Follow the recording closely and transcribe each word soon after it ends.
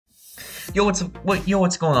What's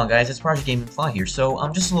going on, guys? It's Project Gaming Fly here. So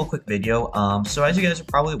just a little quick video. So as you guys are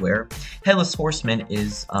probably aware, Headless Horseman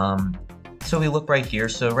is so we look right here.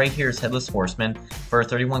 So right here is Headless Horseman for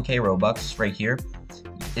 31k Robux right here.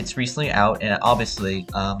 It's recently out, and obviously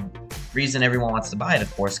reason everyone wants to buy it,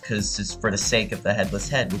 of course, because it's for the sake of the headless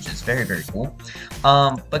head, which is very, very cool.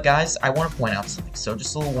 But guys, I want to point out something. So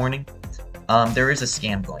just a little warning. There is a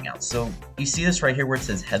scam going out. So you see this right here where it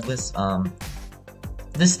says headless.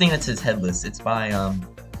 This thing that says headless, it's by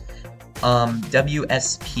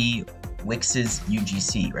WSP Wix's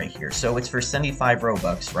UGC right here. So it's for 75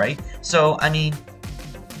 Robux, right? So I mean,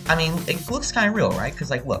 it looks kind of real, right?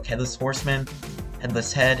 Because like, look, headless horseman,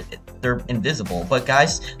 headless head, they're invisible. But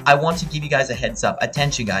guys, I want to give you guys a heads up.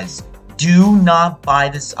 Attention, guys. Do not buy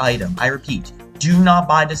this item. I repeat, do not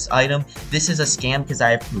buy this item. This is a scam because I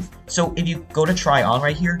have proof. So if you go to try on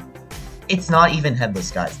right here, it's not even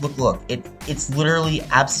headless, guys. Look. It's literally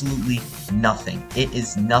absolutely nothing. It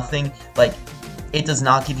is nothing. Like, it does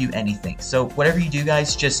not give you anything. So whatever you do,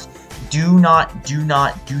 guys, just do not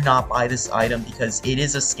buy this item because it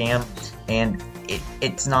is a scam, and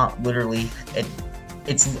it's not literally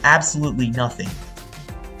it's absolutely nothing.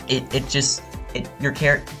 The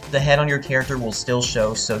head on your character will still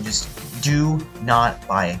show, so just do not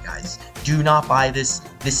buy it, guys. Do not buy this.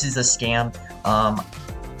 This is a scam.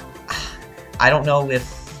 I don't know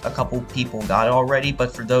if a couple people got it already,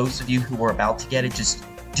 but for those of you who are about to get it, just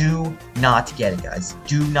do not get it, guys.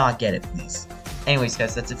 Do not get it, please. Anyways,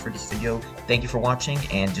 guys, that's it for this video. Thank you for watching,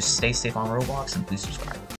 and just stay safe on Roblox, and please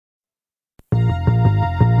subscribe.